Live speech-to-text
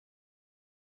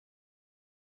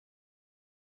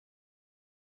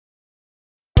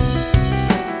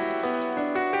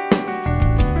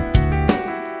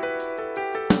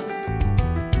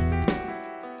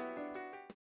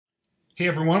Hey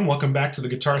everyone, welcome back to the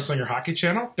Guitar Slinger Hockey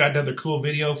channel. Got another cool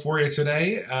video for you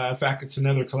today. In fact, it's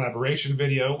another collaboration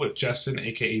video with Justin,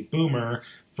 aka Boomer,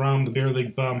 from the Beer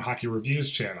League Bum Hockey Reviews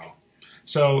channel.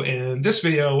 So in this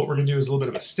video, what we're going to do is a little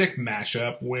bit of a stick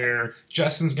mashup where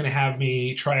Justin's going to have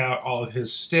me try out all of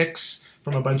his sticks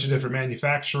from a bunch of different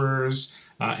manufacturers,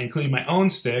 including my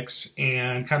own sticks,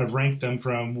 and kind of rank them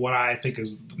from what I think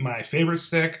is my favorite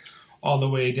stick all the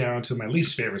way down to my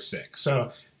least favorite stick.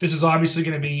 So this is obviously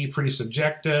going to be pretty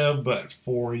subjective, but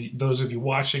for those of you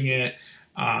watching it,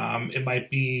 it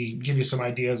might give you some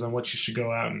ideas on what you should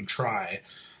go out and try.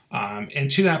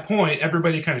 And to that point,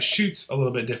 everybody kind of shoots a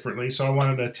little bit differently, so I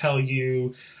wanted to tell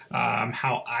you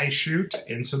how I shoot,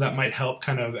 and so that might help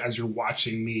kind of as you're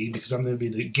watching me, because I'm going to be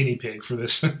the guinea pig for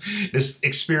this this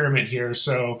experiment here.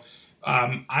 So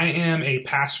I am a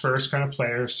pass-first kind of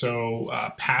player, so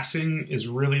passing is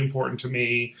really important to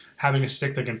me, having a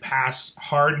stick that can pass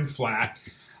hard and flat.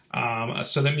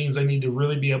 So that means I need to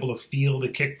really be able to feel the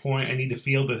kick point. I need to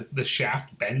feel the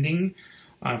shaft bending,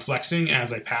 flexing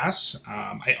as I pass.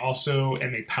 I also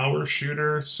am a power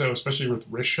shooter, so especially with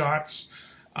wrist shots.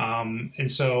 And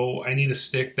so I need a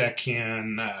stick that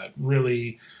can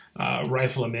really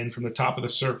rifle them in from the top of the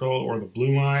circle or the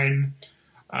blue line.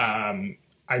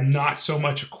 I'm not so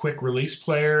much a quick release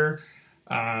player.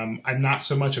 I'm not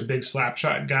so much a big slap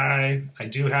shot guy. I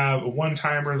do have a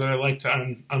one-timer that I like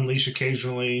to unleash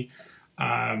occasionally.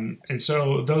 And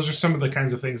so those are some of the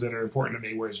kinds of things that are important to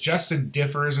me, whereas Justin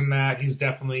differs in that. He's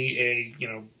definitely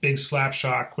a big slap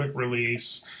shot, quick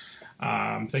release,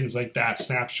 things like that,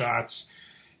 snapshots.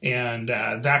 And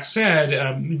that said,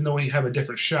 even though we have a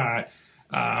different shot,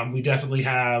 we definitely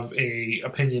have an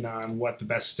opinion on what the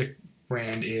best stick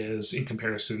brand is in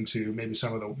comparison to maybe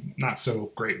some of the not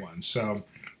so great ones. So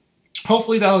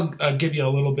hopefully that'll give you a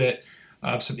little bit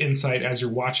of some insight as you're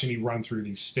watching me run through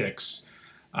these sticks.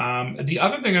 The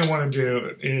other thing I want to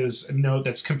do is note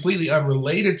that's completely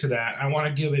unrelated to that. I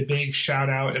want to give a big shout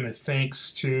out and a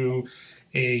thanks to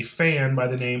a fan by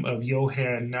the name of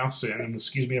Yohan Nelson, and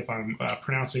excuse me if I'm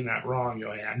pronouncing that wrong,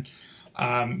 Yohan.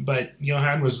 But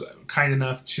Yohan was kind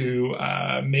enough to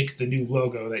make the new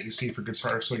logo that you see for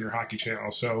Guitar Slinger Hockey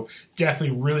channel. So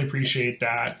definitely really appreciate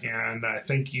that, and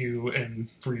thank you and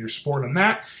for your support on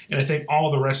that. And I thank all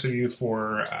the rest of you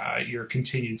for your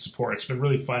continued support. It's been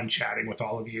really fun chatting with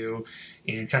all of you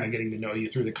and kind of getting to know you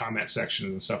through the comment sections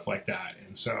and stuff like that.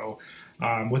 And so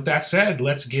with that said,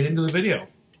 let's get into the video.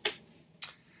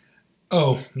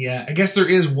 Oh, yeah, I guess there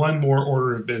is one more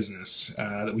order of business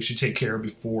that we should take care of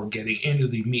before getting into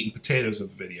the meat and potatoes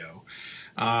of the video.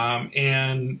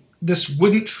 And this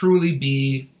wouldn't truly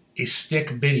be a stick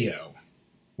video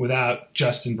without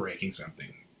Justin breaking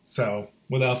something. So,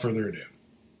 without further ado.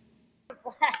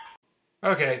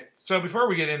 Okay, so before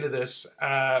we get into this,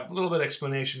 a little bit of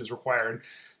explanation is required.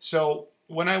 So,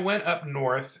 when I went up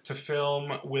north to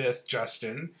film with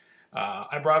Justin,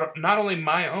 I brought up not only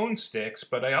my own sticks,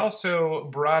 but I also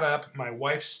brought up my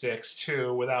wife's sticks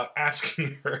too without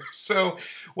asking her. So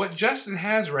what Justin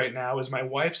has right now is my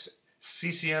wife's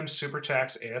CCM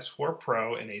Supertacks AS4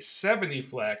 Pro in a 70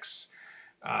 flex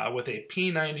with a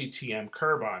P90 TM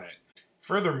curve on it.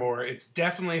 Furthermore, it's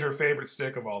definitely her favorite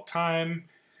stick of all time,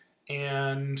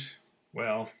 and,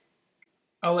 well,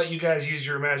 I'll let you guys use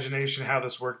your imagination how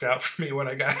this worked out for me when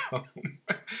I got home.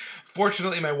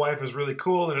 Fortunately, my wife is really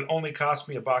cool, and it only cost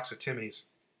me a box of Timmy's.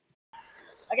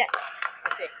 Okay,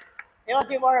 let's see. Maybe I'll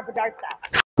do more of a dart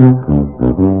style.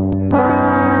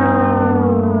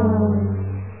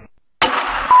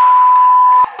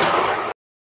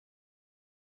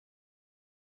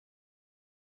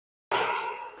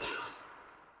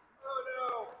 Oh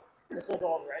no! This was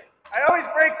old, right? I always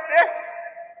break sticks!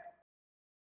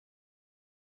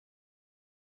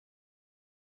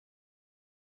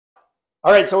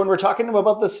 All right, so when we're talking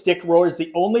about the stick rollers,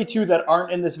 the only two that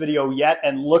aren't in this video yet,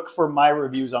 and look for my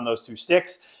reviews on those two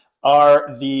sticks,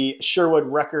 are the Sherwood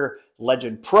Wrecker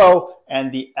Legend Pro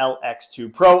and the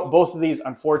LX2 Pro. Both of these,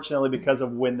 unfortunately, because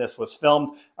of when this was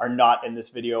filmed, are not in this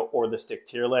video or the stick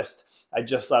tier list. I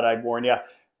just thought I'd warn you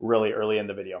really early in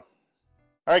the video.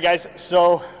 All right, guys,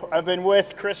 so I've been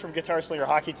with Chris from Guitar Slinger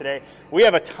Hockey today. We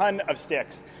have a ton of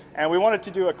sticks, and we wanted to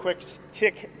do a quick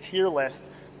stick tier list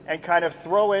and kind of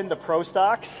throw in the pro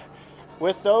stocks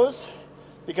with those,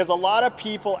 because a lot of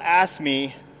people ask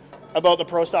me about the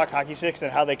pro stock hockey sticks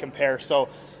and how they compare. So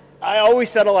I always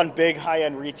settle on big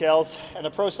high-end retails, and the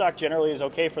pro stock generally is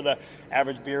okay for the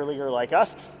average beer leaguer like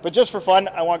us. But just for fun,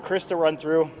 I want Chris to run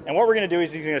through, and what we're gonna do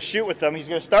is he's gonna shoot with them. He's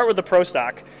gonna start with the pro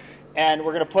stock, and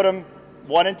we're gonna put them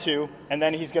 1 and 2, and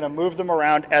then he's gonna move them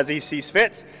around as he sees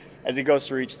fit as he goes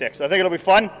through each stick. So I think it'll be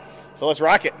fun, so let's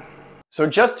rock it. So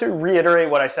just to reiterate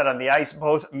what I said on the ice,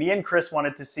 both me and Chris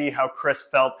wanted to see how Chris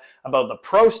felt about the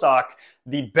Pro Stock,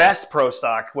 the best Pro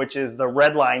Stock, which is the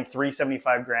red line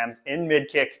 375 grams in mid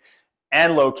kick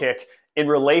and low kick, in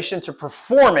relation to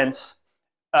performance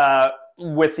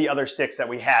with the other sticks that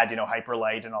we had, you know,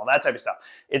 Hyperlite and all that type of stuff.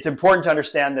 It's important to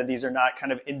understand that these are not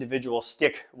kind of individual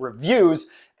stick reviews,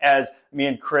 as me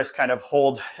and Chris kind of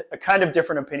hold kind of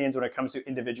different opinions when it comes to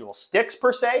individual sticks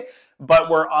per se, but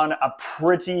we're on a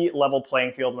pretty level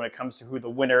playing field when it comes to who the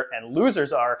winner and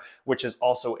losers are, which is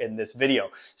also in this video.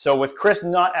 So with Chris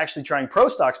not actually trying Pro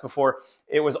Stocks before,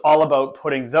 it was all about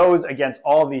putting those against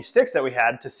all these sticks that we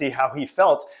had to see how he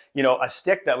felt, you know, a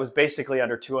stick that was basically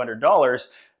under $200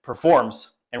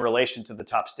 performs in relation to the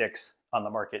top sticks on the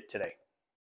market today.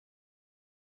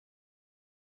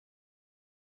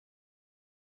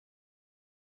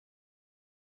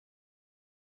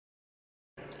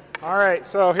 All right,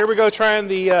 so here we go trying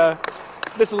the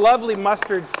this lovely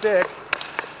mustard stick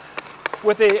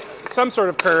with some sort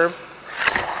of curve.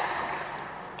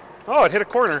 Oh, it hit a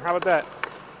corner. How about that?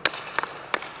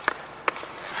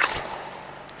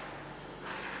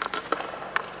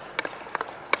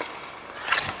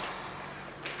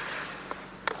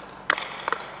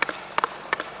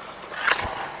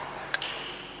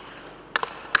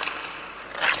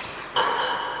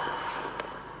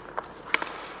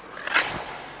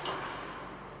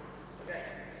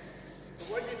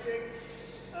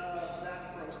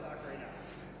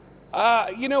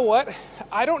 You know what?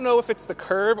 I don't know if it's the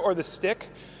curve or the stick,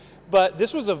 but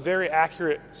this was a very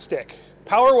accurate stick.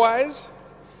 Power-wise,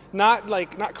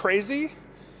 not crazy,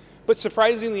 but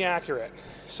surprisingly accurate.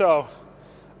 So,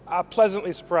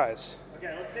 pleasantly surprised.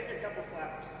 Okay, let's take a couple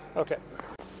slappers. Okay.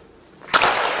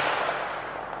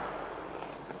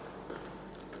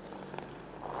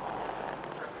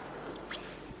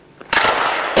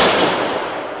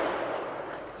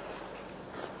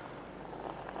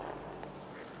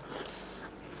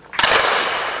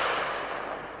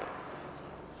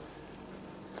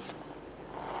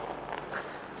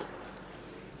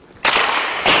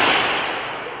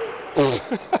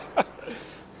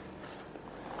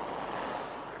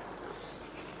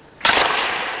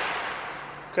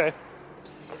 Okay.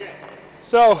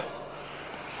 So,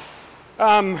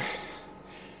 a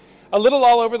little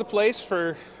all over the place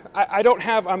for,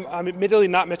 I'm admittedly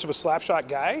not much of a slap shot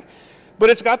guy, but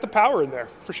it's got the power in there,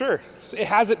 for sure. It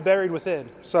has it buried within,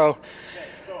 so. Okay,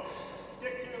 so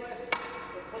stick to your list.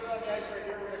 Let's put it on the ice right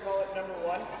here. We're going to call it number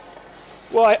 1.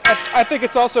 Well, I think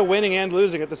it's also winning and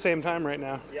losing at the same time right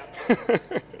now. Yeah.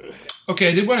 Okay,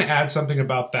 I did want to add something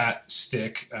about that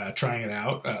stick, trying it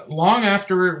out. Long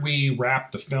after we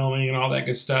wrapped the filming and all that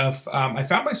good stuff, I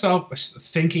found myself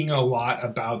thinking a lot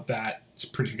about that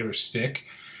particular stick,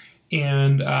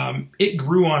 and it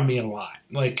grew on me a lot.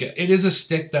 Like, it is a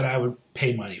stick that I would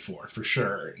pay money for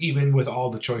sure, even with all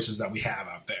the choices that we have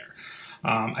out there.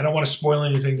 I don't want to spoil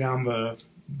anything down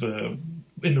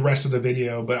in the rest of the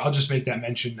video, but I'll just make that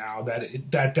mention now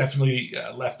that that definitely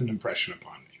left an impression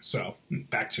upon me. So,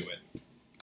 back to it.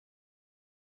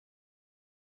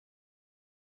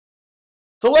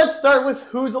 So let's start with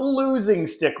who's losing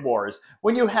stick wars.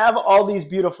 When you have all these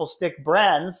beautiful stick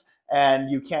brands,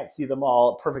 and you can't see them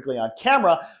all perfectly on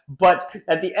camera, but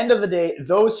at the end of the day,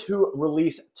 those who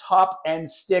release top-end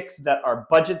sticks that are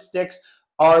budget sticks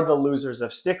are the losers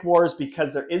of stick wars,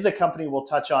 because there is a company we'll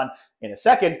touch on in a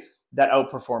second that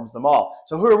outperforms them all.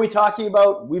 So who are we talking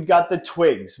about? We've got the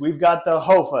Twigs, we've got the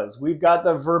Hofas, we've got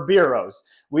the Verbiros,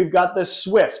 we've got the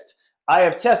Swift. I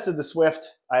have tested the Swift.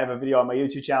 I have a video on my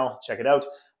YouTube channel. Check it out.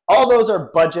 All those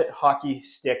are budget hockey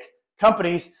stick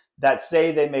companies that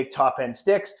say they make top-end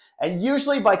sticks. And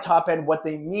usually by top-end, what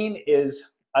they mean is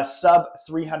a sub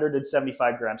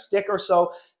 375 gram stick or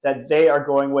so that they are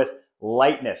going with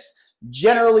lightness.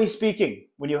 Generally speaking,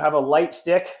 when you have a light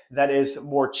stick that is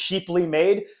more cheaply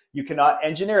made, you cannot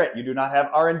engineer it. You do not have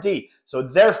R&D. So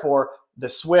therefore, the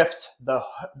Swift, the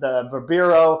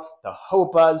Verbiro, the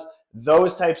Hopas,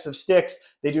 those types of sticks,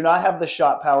 they do not have the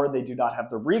shot power, they do not have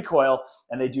the recoil,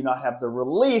 and they do not have the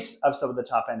release of some of the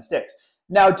top-end sticks.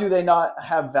 Now, do they not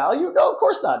have value? No, of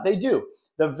course not. They do.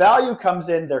 The value comes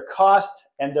in their cost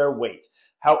and their weight.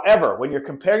 However, when you're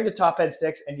comparing to top-end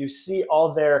sticks and you see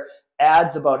all their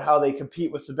ads about how they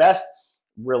compete with the best,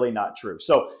 really not true.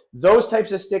 So those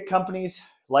types of stick companies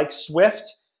like Swift,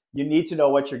 you need to know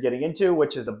what you're getting into,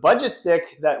 which is a budget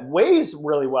stick that weighs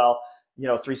really well,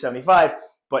 375,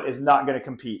 but is not going to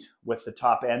compete with the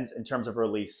top ends in terms of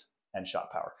release and shot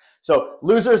power. So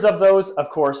losers of those, of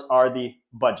course, are the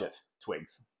budget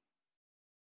Twigs.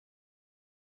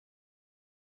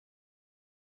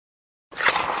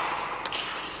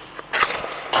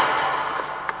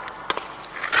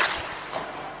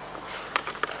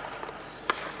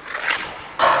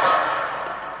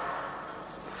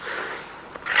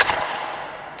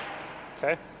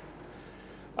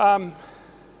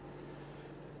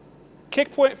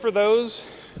 Kick point for those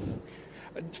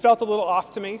felt a little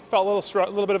off to me, felt a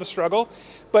little bit of a struggle,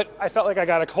 but I felt like I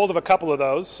got a hold of a couple of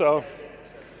those, so.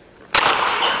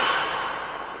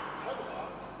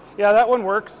 Yeah, that one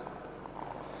works.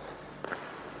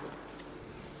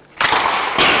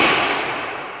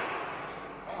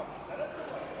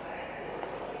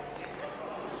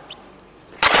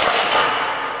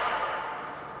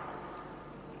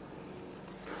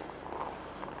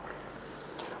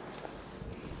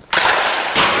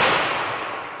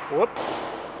 Whoops.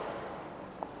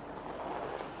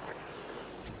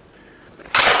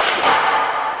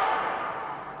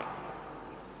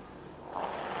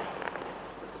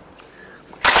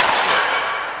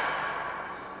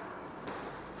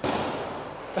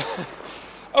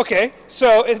 Okay,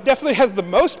 so it definitely has the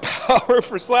most power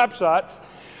for slap shots.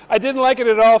 I didn't like it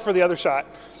at all for the other shot,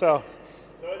 so.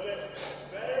 So is it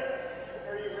better?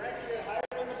 Are you ranking it higher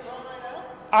than the Pro right now?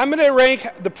 I'm going to rank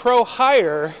the Pro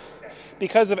higher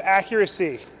because of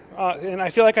accuracy, and I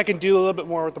feel like I can do a little bit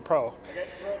more with the Pro. Okay,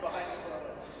 Pro behind the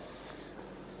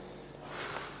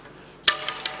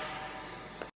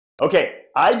Pro. Okay,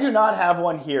 I do not have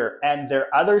one here, and their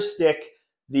other stick,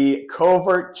 the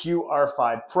Covert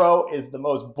QR5 Pro, is the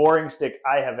most boring stick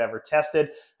I have ever tested,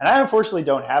 and I unfortunately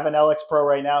don't have an LX Pro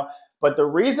right now, but the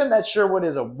reason that Sherwood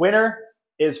is a winner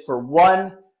is for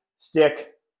one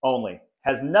stick only.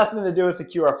 Has nothing to do with the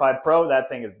QR5 Pro. That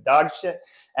thing is dog shit.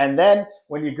 And then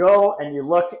when you go and you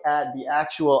look at the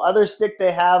actual other stick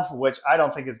they have, which I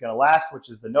don't think is going to last,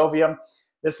 which is the Novium,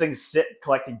 this thing's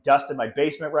collecting dust in my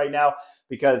basement right now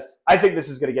because I think this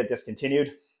is going to get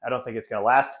discontinued. I don't think it's going to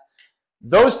last.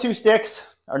 Those two sticks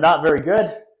are not very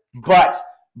good, but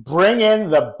bring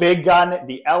in the big gun,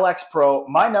 the LX Pro,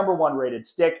 my #1 rated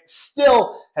stick,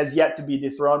 still has yet to be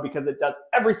dethroned because it does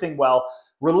everything well.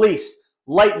 Release,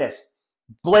 lightness,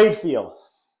 blade feel,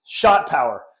 shot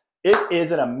power. It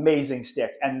is an amazing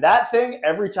stick. And that thing,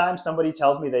 every time somebody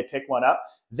tells me they pick one up,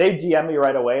 they DM me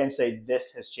right away and say,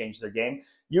 this has changed their game.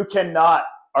 You cannot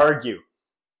argue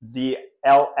the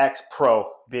LX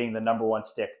Pro being the #1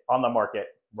 stick on the market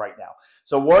right now.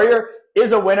 So Warrior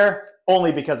is a winner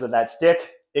only because of that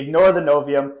stick. Ignore the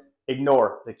Novium,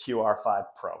 ignore the QR5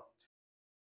 Pro.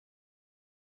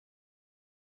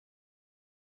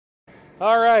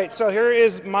 All right, so here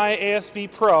is my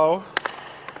ASV Pro.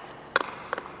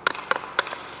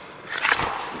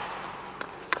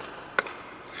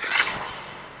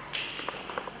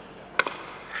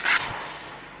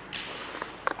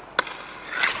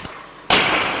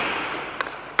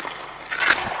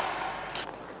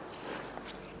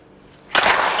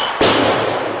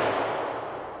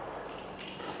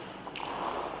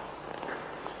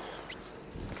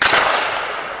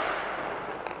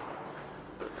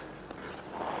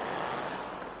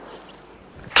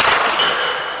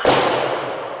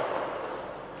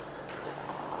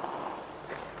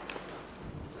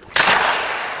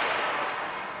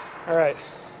 All right,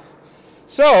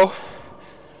 so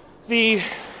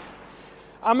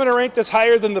I'm going to rank this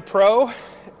higher than the Pro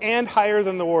and higher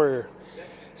than the Warrior.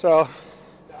 So,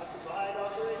 behind all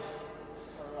three?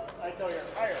 Or, I know you're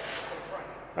higher.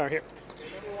 all right, here.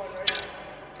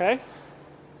 Okay.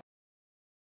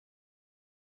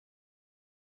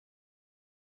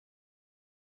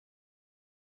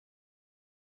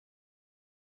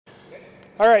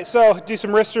 All right, so do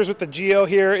some wristers with the Geo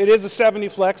here. It is a 70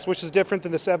 flex, which is different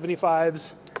than the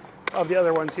 75s of the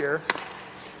other ones here.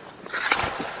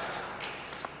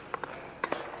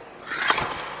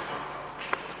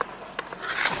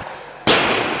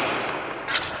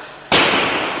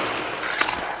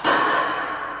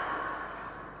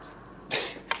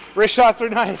 Wrist shots are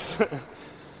nice.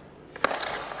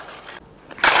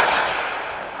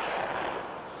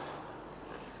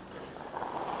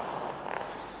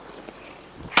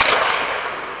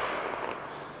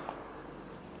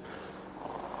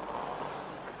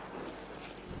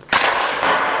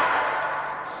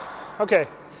 Okay,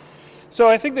 so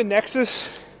I think the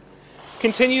Nexus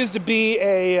continues to be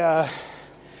a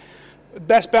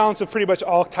best balance of pretty much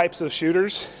all types of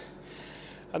shooters.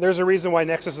 There's a reason why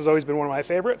Nexus has always been one of my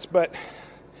favorites, but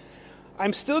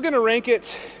I'm still going to rank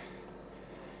it,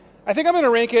 I think I'm going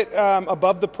to rank it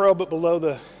above the Pro but below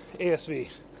the ASV.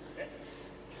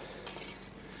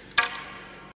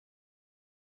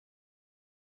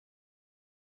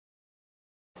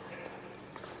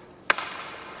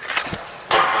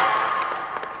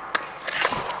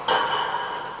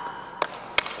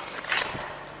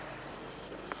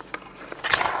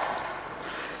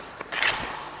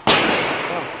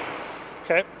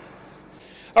 Okay.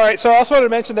 All right, so I also wanted to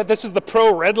mention that this is the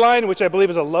Pro Red Line, which I believe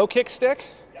is a low kick stick.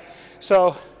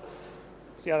 So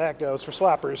See how that goes for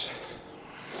slappers.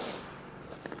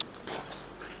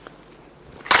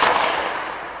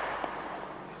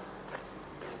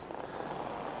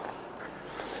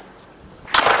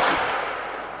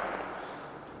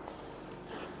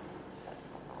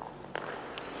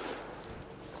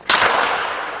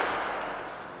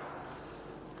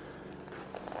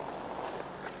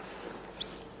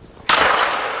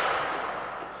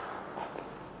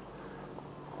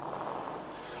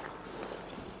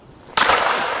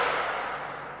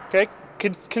 Okay,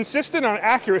 consistent on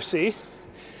accuracy.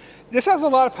 This has a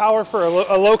lot of power for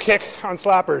a low kick on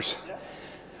slappers.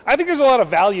 I think there's a lot of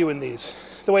value in these,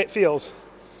 the way it feels.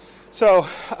 So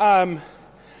I'm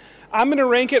going to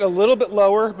rank it a little bit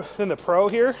lower than the Pro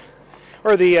here,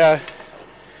 or the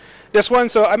this one.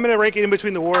 So I'm going to rank it in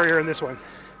between the Warrior and this one.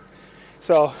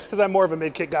 So because I'm more of a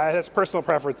mid kick guy, that's a personal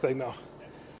preference thing though.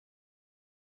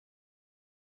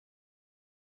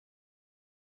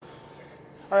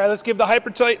 All right, let's give the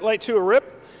Hyperlite 2 a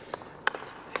rip.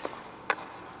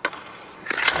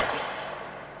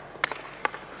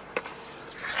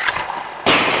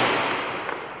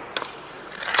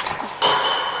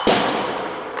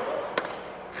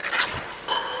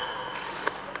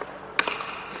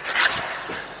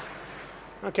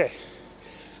 Okay,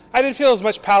 I didn't feel as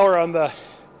much power on the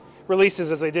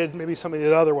releases as I did maybe some of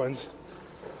the other ones.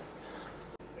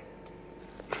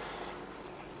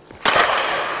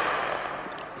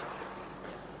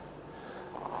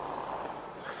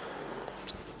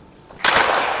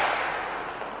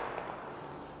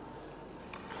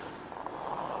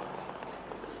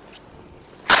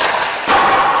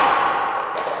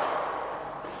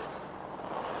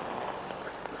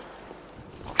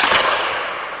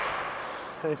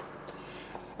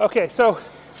 Okay, so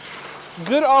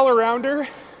good all-arounder.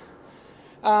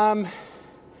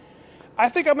 I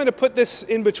think I'm going to put this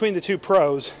in between the two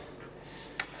Pros.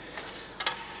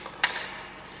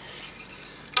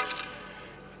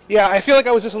 Yeah, I feel like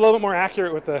I was just a little bit more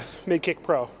accurate with the mid-kick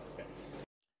Pro.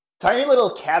 Tiny little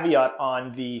caveat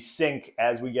on the sync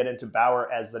as we get into Bauer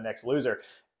as the next loser.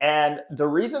 And the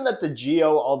reason that the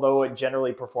Geo, although it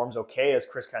generally performs okay, as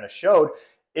Chris kind of showed,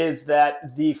 is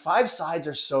that the 5 sides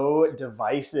are so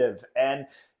divisive and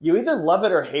you either love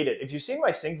it or hate it. If you've seen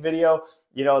my sync video,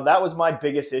 you know, that was my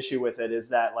biggest issue with it, is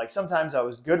that like sometimes I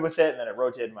was good with it and then it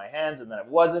rotated in my hands and then it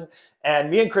wasn't.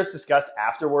 And me and Chris discussed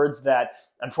afterwards that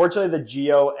unfortunately the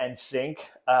Geo and sync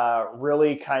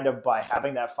really kind of, by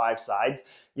having that 5 sides,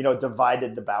 you know,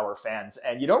 divided the Bauer fans.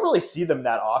 And you don't really see them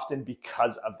that often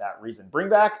because of that reason. Bring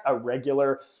back a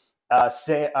regular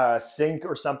sync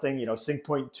or something, you know, sync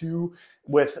 0.2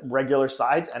 with regular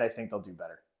sides, and I think they'll do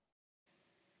better.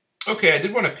 Okay, I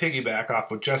did want to piggyback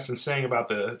off what Justin's saying about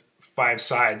the 5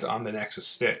 sides on the Nexus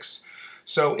sticks.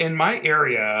 So in my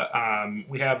area,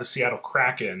 we have the Seattle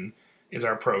Kraken is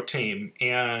our pro team,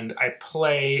 and I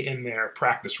play in their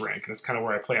practice rank. That's kind of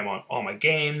where I play them on all my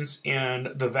games, and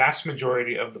the vast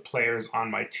majority of the players on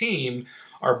my team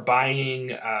are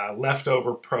buying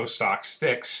leftover pro stock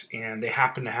sticks, and they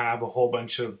happen to have a whole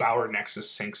bunch of Bauer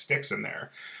Nexus sync sticks in there.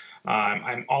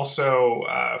 I'm also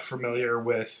familiar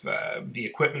with the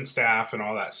equipment staff and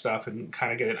all that stuff, and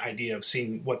kind of get an idea of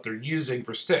seeing what they're using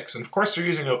for sticks. And of course they're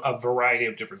using a variety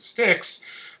of different sticks,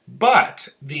 but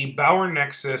the Bauer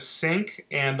Nexus sync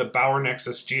and the Bauer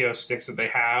Nexus Geo sticks that they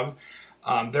have,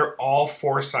 they're all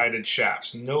 4-sided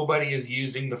shafts. Nobody is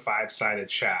using the 5-sided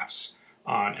shafts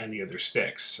on any of their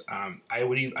sticks.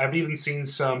 I've even seen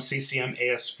some CCM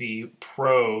ASV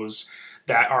Pros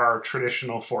that are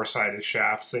traditional 4-sided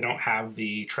shafts. They don't have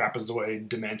the trapezoid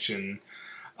dimension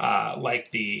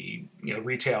like the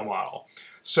retail model.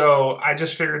 So I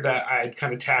just figured that I'd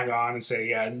kind of tag on and say,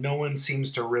 yeah, no one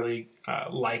seems to really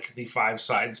like the 5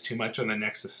 sides too much on the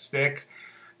Nexus stick,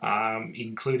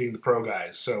 including the pro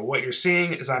guys. So what you're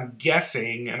seeing is, I'm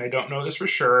guessing, and I don't know this for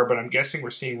sure, but I'm guessing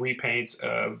we're seeing repaints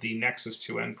of the Nexus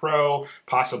 2N Pro,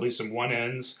 possibly some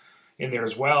 1Ns in there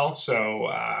as well. So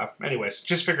anyways,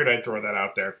 just figured I'd throw that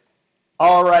out there.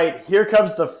 All right, here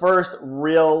comes the first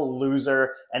real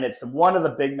loser, and it's one of the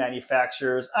big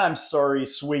manufacturers. I'm sorry,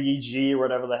 Swiggy G, or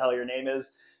whatever the hell your name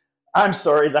is. I'm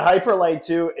sorry, the Hyperlite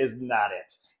 2 is not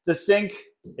it. The Sync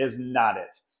is not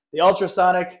it. The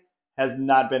Ultrasonic has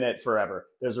not been it forever.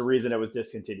 There's a reason it was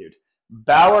discontinued.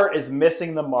 Bauer is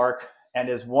missing the mark and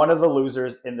is one of the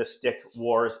losers in the stick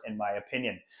wars, in my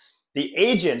opinion. The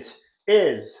Agent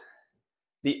is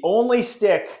the only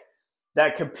stick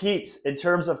that competes in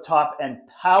terms of top end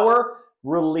power,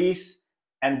 release,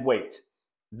 and weight.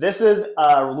 This is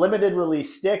a limited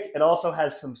release stick. It also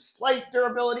has some slight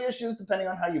durability issues depending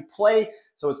on how you play,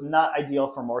 so it's not ideal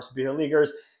for more beer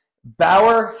leaguers.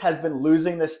 Bauer has been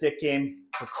losing the stick game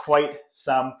for quite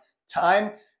some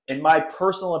time. In my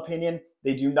personal opinion,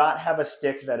 they do not have a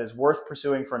stick that is worth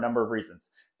pursuing for a number of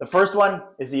reasons. The first one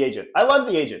is the agent. I love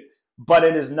the agent, but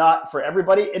it is not for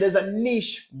everybody. It is a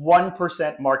niche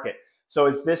 1% market. So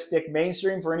is this stick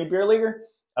mainstream for any beer leaguer?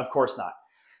 Of course not.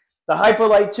 The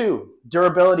Hyperlite 2,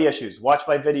 durability issues. Watch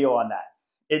my video on that.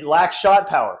 It lacks shot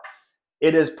power.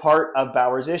 It is part of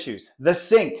Bauer's issues. The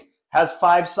Sync has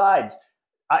 5 sides.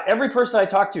 Every person I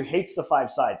talk to hates the 5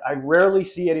 sides. I rarely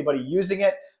see anybody using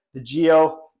it. The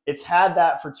Geo, it's had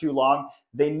that for too long.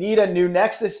 They need a new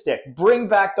Nexus stick. Bring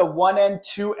back the 1N,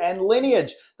 2N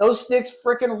lineage. Those sticks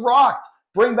freaking rocked.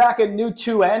 Bring back a new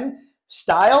 2N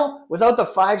style without the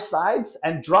 5 sides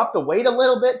and drop the weight a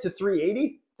little bit to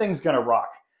 380. Thing's gonna rock.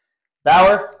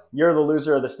 Bauer, you're the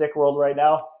loser of the stick world right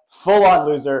now. Full-on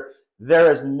loser.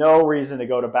 There is no reason to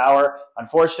go to Bauer.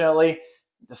 Unfortunately,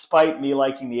 despite me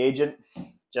liking the agent,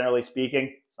 generally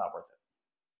speaking, it's not worth it.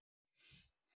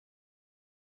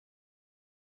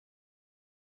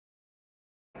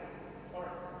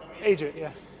 Agent,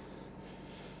 yeah.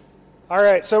 All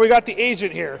right, so we got the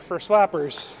agent here for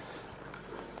slappers.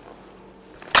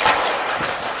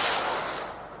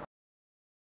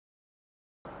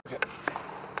 Okay.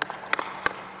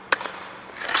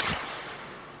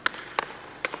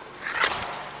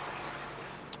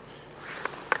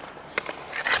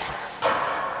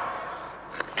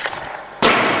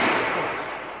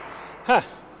 Huh.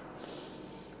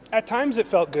 At times it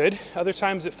felt good. Other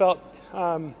times it felt,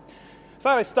 I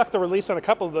thought I stuck the release on a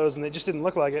couple of those and it just didn't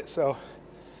look like it. So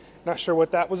not sure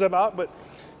what that was about, but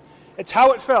it's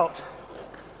how it felt.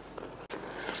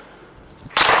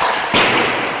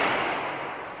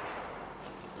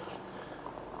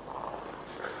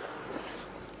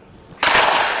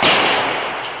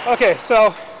 Okay,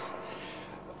 so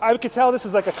I could tell this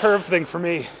is like a curve thing for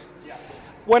me.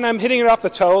 When I'm hitting it off the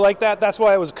toe like that, that's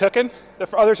why I was cooking.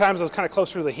 For other times, I was kind of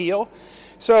closer to the heel.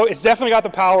 So it's definitely got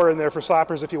the power in there for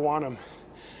slappers if you want them.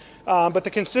 But the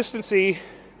consistency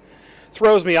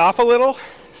throws me off a little.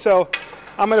 So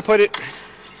I'm going to put it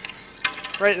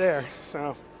right there.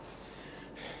 So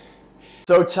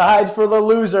tied for the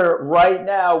loser right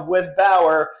now with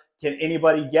Bauer. Can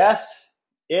anybody guess?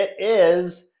 It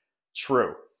is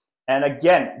true. And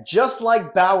again, just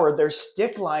like Bauer, their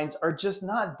stick lines are just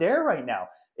not there right now.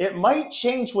 It might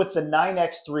change with the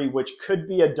 9X3, which could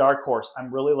be a dark horse.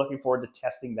 I'm really looking forward to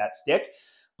testing that stick.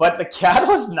 But the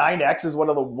Catalyst 9X is one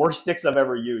of the worst sticks I've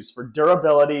ever used for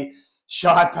durability,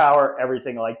 shot power,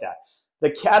 everything like that.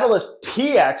 The Catalyst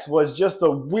PX was just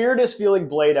the weirdest feeling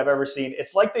blade I've ever seen.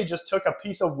 It's like they just took a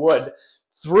piece of wood,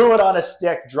 threw it on a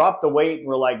stick, dropped the weight, and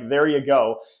were like, there you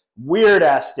go. Weird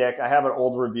ass stick. I have an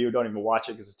old review. Don't even watch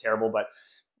it because it's terrible, but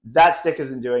that stick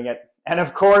isn't doing it. And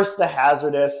of course, the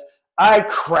Hazardous. I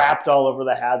crapped all over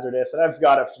the Hazardous, and I've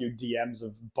got a few DMs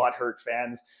of butthurt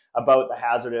fans about the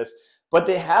Hazardous. But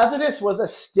the Hazardous was a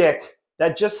stick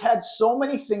that just had so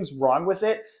many things wrong with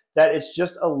it that it's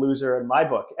just a loser in my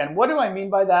book. And what do I mean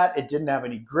by that? It didn't have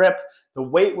any grip. The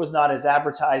weight was not as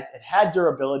advertised. It had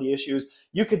durability issues.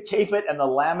 You could tape it and the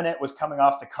laminate was coming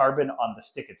off the carbon on the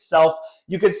stick itself.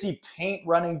 You could see paint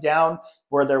running down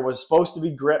where there was supposed to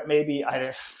be grip maybe.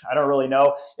 I don't really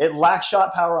know. It lacked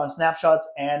shot power on snapshots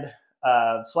and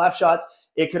slap shots.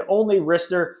 It could only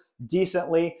wrister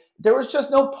decently. There was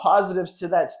just no positives to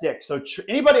that stick. So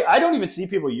anybody, I don't even see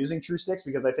people using True Sticks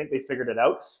because I think they figured it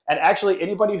out. And actually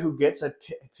anybody who gets a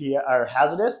or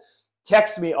Hazardous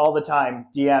texts me all the time,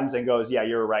 DMs, and goes, yeah,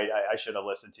 you're right. I should have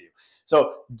listened to you.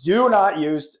 So do not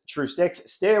use True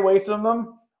Sticks. Stay away from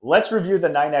them. Let's review the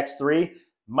 9X3.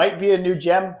 Might be a new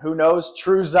gem. Who knows?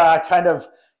 True's kind of,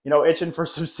 itching for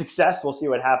some success. We'll see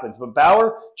what happens. But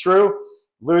Bauer, True,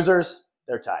 losers,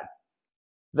 they're tied.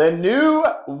 The new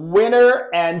winner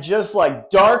and just like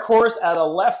dark horse out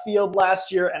of left field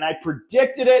last year, and I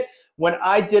predicted it when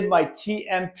I did my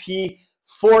TMP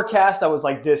forecast. I was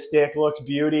like, this stick looks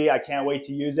beauty. I can't wait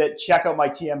to use it. Check out my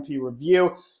TMP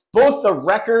review. Both the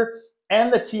Wrecker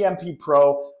and the TMP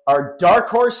Pro are dark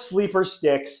horse sleeper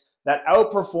sticks that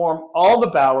outperform all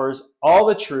the Bauers, all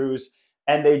the Trues,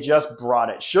 and they just brought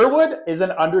it. Sherwood is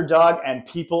an underdog and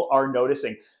people are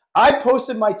noticing. I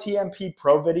posted my TMP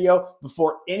Pro video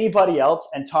before anybody else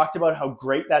and talked about how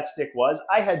great that stick was.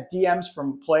 I had DMs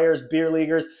from players, beer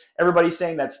leaguers, everybody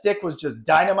saying that stick was just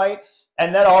dynamite.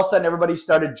 And then all of a sudden everybody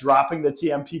started dropping the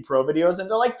TMP Pro videos and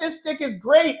they're like, this stick is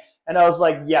great. And I was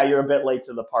like, yeah, you're a bit late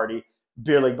to the party.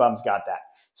 Beer League Bums got that.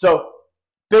 So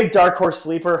big dark horse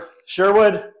sleeper,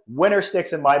 Sherwood, winner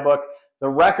sticks in my book. The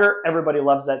Wrecker, everybody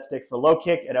loves that stick for low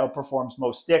kick. It outperforms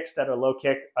most sticks that are low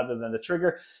kick other than the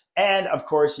Trigger. And of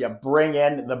course, you bring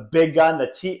in the big gun, the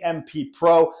TMP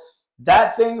Pro.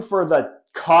 That thing for the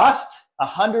cost,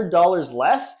 $100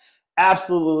 less,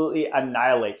 absolutely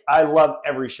annihilates. I love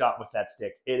every shot with that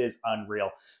stick. It is unreal.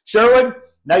 Sherwood,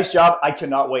 nice job. I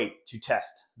cannot wait to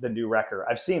test the new Wrecker.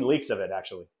 I've seen leaks of it,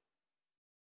 actually.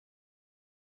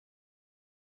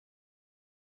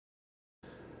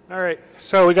 All right,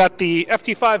 so we got the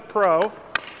FT5 Pro.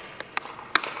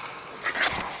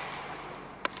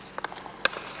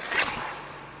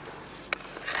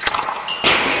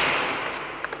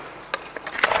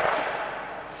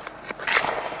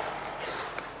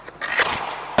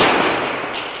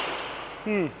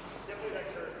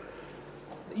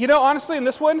 You know, honestly, in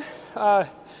this one, I've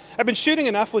been shooting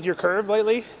enough with your curve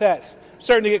lately that I'm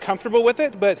starting to get comfortable with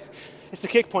it, but it's the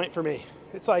kick point for me.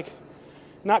 It's like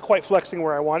not quite flexing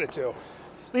where I want it to, at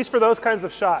least for those kinds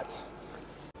of shots.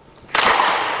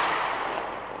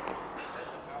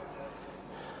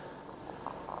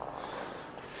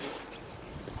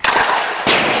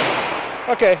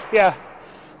 Okay, yeah,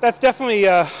 that's definitely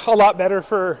a lot better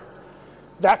for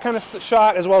that kind of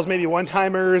shot, as well as maybe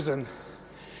one-timers and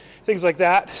things like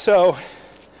that. So,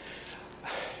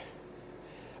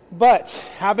 but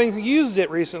having used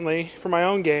it recently for my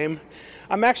own game,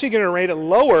 I'm actually going to rate it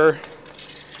lower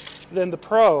than the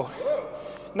Pro.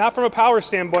 Not from a power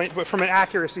standpoint, but from an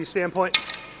accuracy standpoint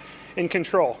and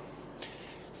control.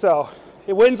 So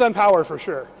it wins on power for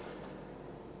sure.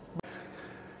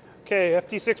 Okay,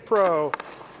 FT6 Pro.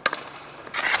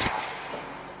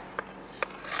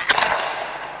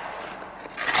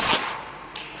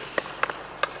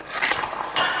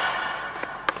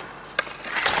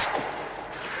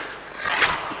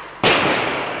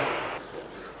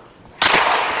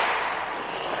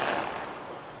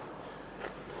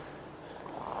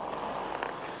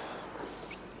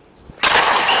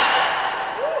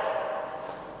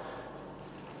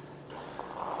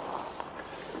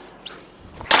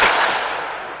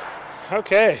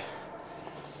 Okay,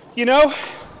 you know,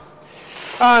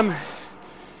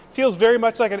 feels very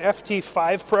much like an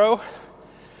FT5 Pro,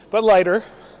 but lighter,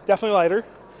 definitely lighter.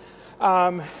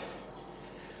 I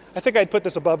think I'd put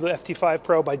this above the FT5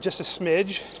 Pro by just a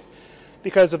smidge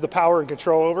because of the power and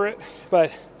control over it,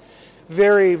 but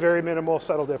very, very minimal,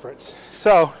 subtle difference.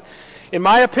 So, in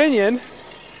my opinion,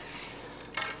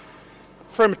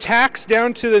 from Tacks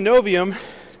down to the Novium,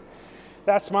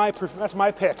 that's my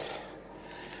pick,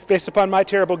 based upon my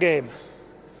terrible game.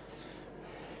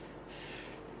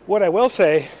 What I will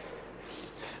say,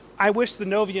 I wish the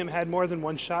Novium had more than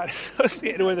one shot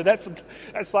associated with it.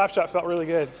 That slap shot felt really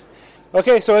good.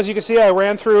 Okay, so as you can see, I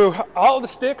ran through all of the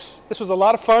sticks. This was a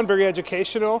lot of fun, very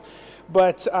educational,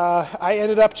 but I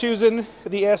ended up choosing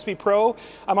the ASV Pro.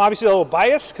 I'm obviously a little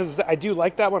biased because I do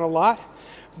like that one a lot,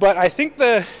 but I think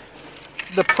the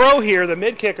Pro here, the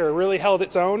mid kicker, really held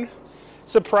its own.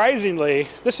 Surprisingly,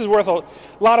 this is worth a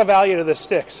lot of value to this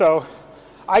stick, so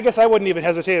I guess I wouldn't even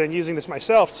hesitate on using this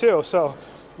myself too. So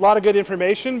a lot of good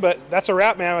information, but that's a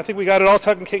wrap, man. I think we got it all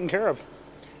taken care of.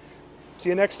 See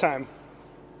you next time.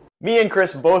 Me and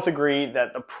Chris both agree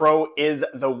that the Pro is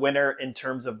the winner in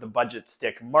terms of the budget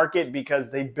stick market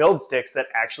because they build sticks that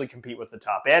actually compete with the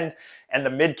top end, and the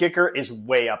mid kicker is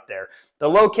way up there. The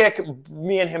low kick,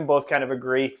 me and him both kind of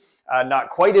agree. Not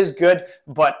quite as good,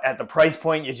 but at the price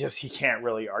point, you can't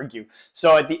really argue.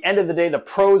 So at the end of the day, the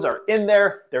Pros are in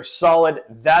there. They're solid.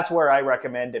 That's where I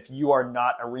recommend if you are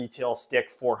not a retail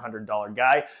stick $400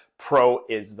 guy, Pro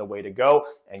is the way to go.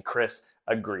 And Chris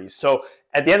agrees. So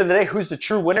at the end of the day, who's the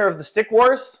true winner of the stick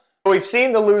wars? We've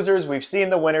seen the losers, we've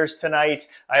seen the winners tonight.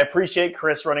 I appreciate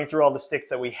Chris running through all the sticks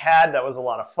that we had. That was a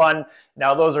lot of fun.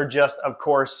 Now those are just, of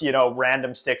course, you know,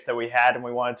 random sticks that we had, and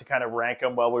we wanted to kind of rank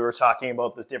them while we were talking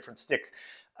about the different stick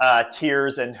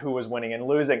tiers and who was winning and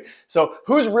losing. So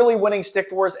who's really winning stick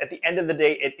wars? At the end of the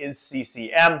day, it is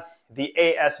CCM. The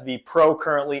ASV Pro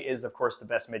currently is, of course, the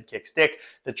best mid-kick stick.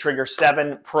 The Trigger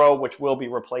 7 Pro, which will be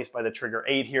replaced by the Trigger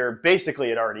 8 here. Basically,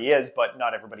 it already is, but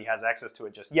not everybody has access to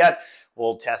it just yet.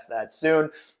 We'll test that soon.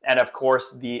 And, of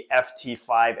course, the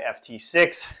FT5,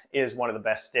 FT6 is one of the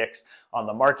best sticks on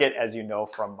the market, as you know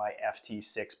from my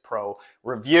FT6 Pro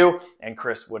review, and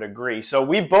Chris would agree. So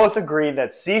we both agree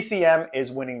that CCM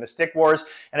is winning the stick wars,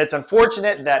 and it's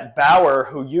unfortunate that Bauer,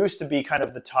 who used to be kind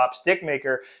of the top stick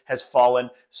maker, has fallen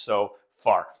so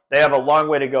far. They have a long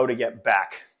way to go to get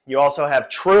back. You also have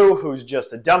True, who's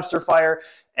just a dumpster fire,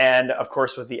 and of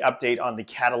course with the update on the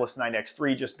Catalyst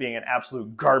 9X3 just being an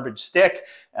absolute garbage stick,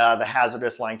 the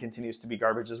Hazardous line continues to be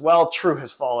garbage as well. True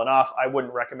has fallen off. I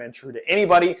wouldn't recommend True to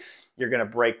anybody. You're going to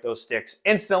break those sticks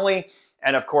instantly.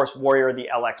 And of course, Warrior, the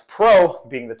LX Pro,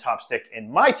 being the top stick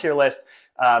in my tier list,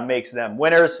 makes them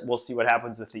winners. We'll see what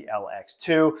happens with the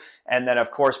LX2. And then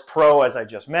of course, Pro, as I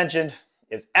just mentioned,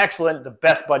 is excellent, the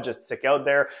best budget stick out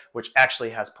there, which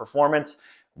actually has performance.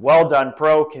 Well done,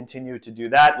 Pro. Continue to do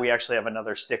that. We actually have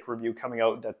another stick review coming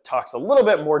out that talks a little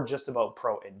bit more just about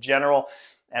Pro in general.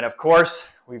 And of course,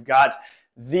 we've got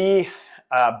the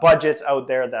budgets out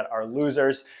there that are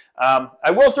losers.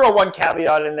 I will throw one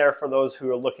caveat in there for those who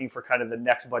are looking for kind of the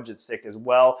next budget stick as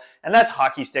well, and that's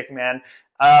Hockey Stick Man.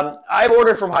 I've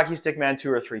ordered from Hockey Stick Man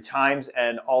 2 or 3 times,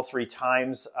 and all 3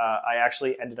 times I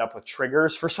actually ended up with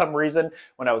triggers for some reason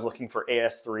when I was looking for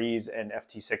AS3s and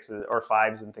FT6s or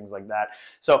 5s and things like that.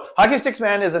 So Hockey Sticks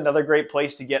Man is another great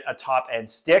place to get a top-end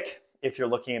stick if you're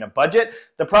looking in a budget.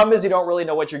 The problem is you don't really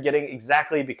know what you're getting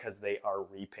exactly because they are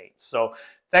repaints. So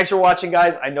thanks for watching,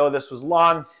 guys. I know this was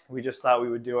long. We just thought we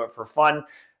would do it for fun.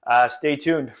 Stay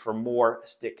tuned for more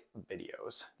stick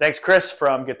videos. Thanks, Chris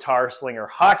from Guitar Slinger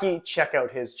Hockey. Check out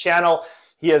his channel.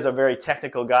 He is a very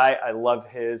technical guy. I love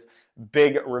his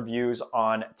big reviews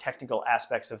on technical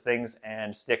aspects of things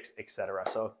and sticks, etc.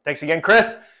 So thanks again,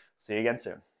 Chris. See you again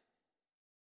soon.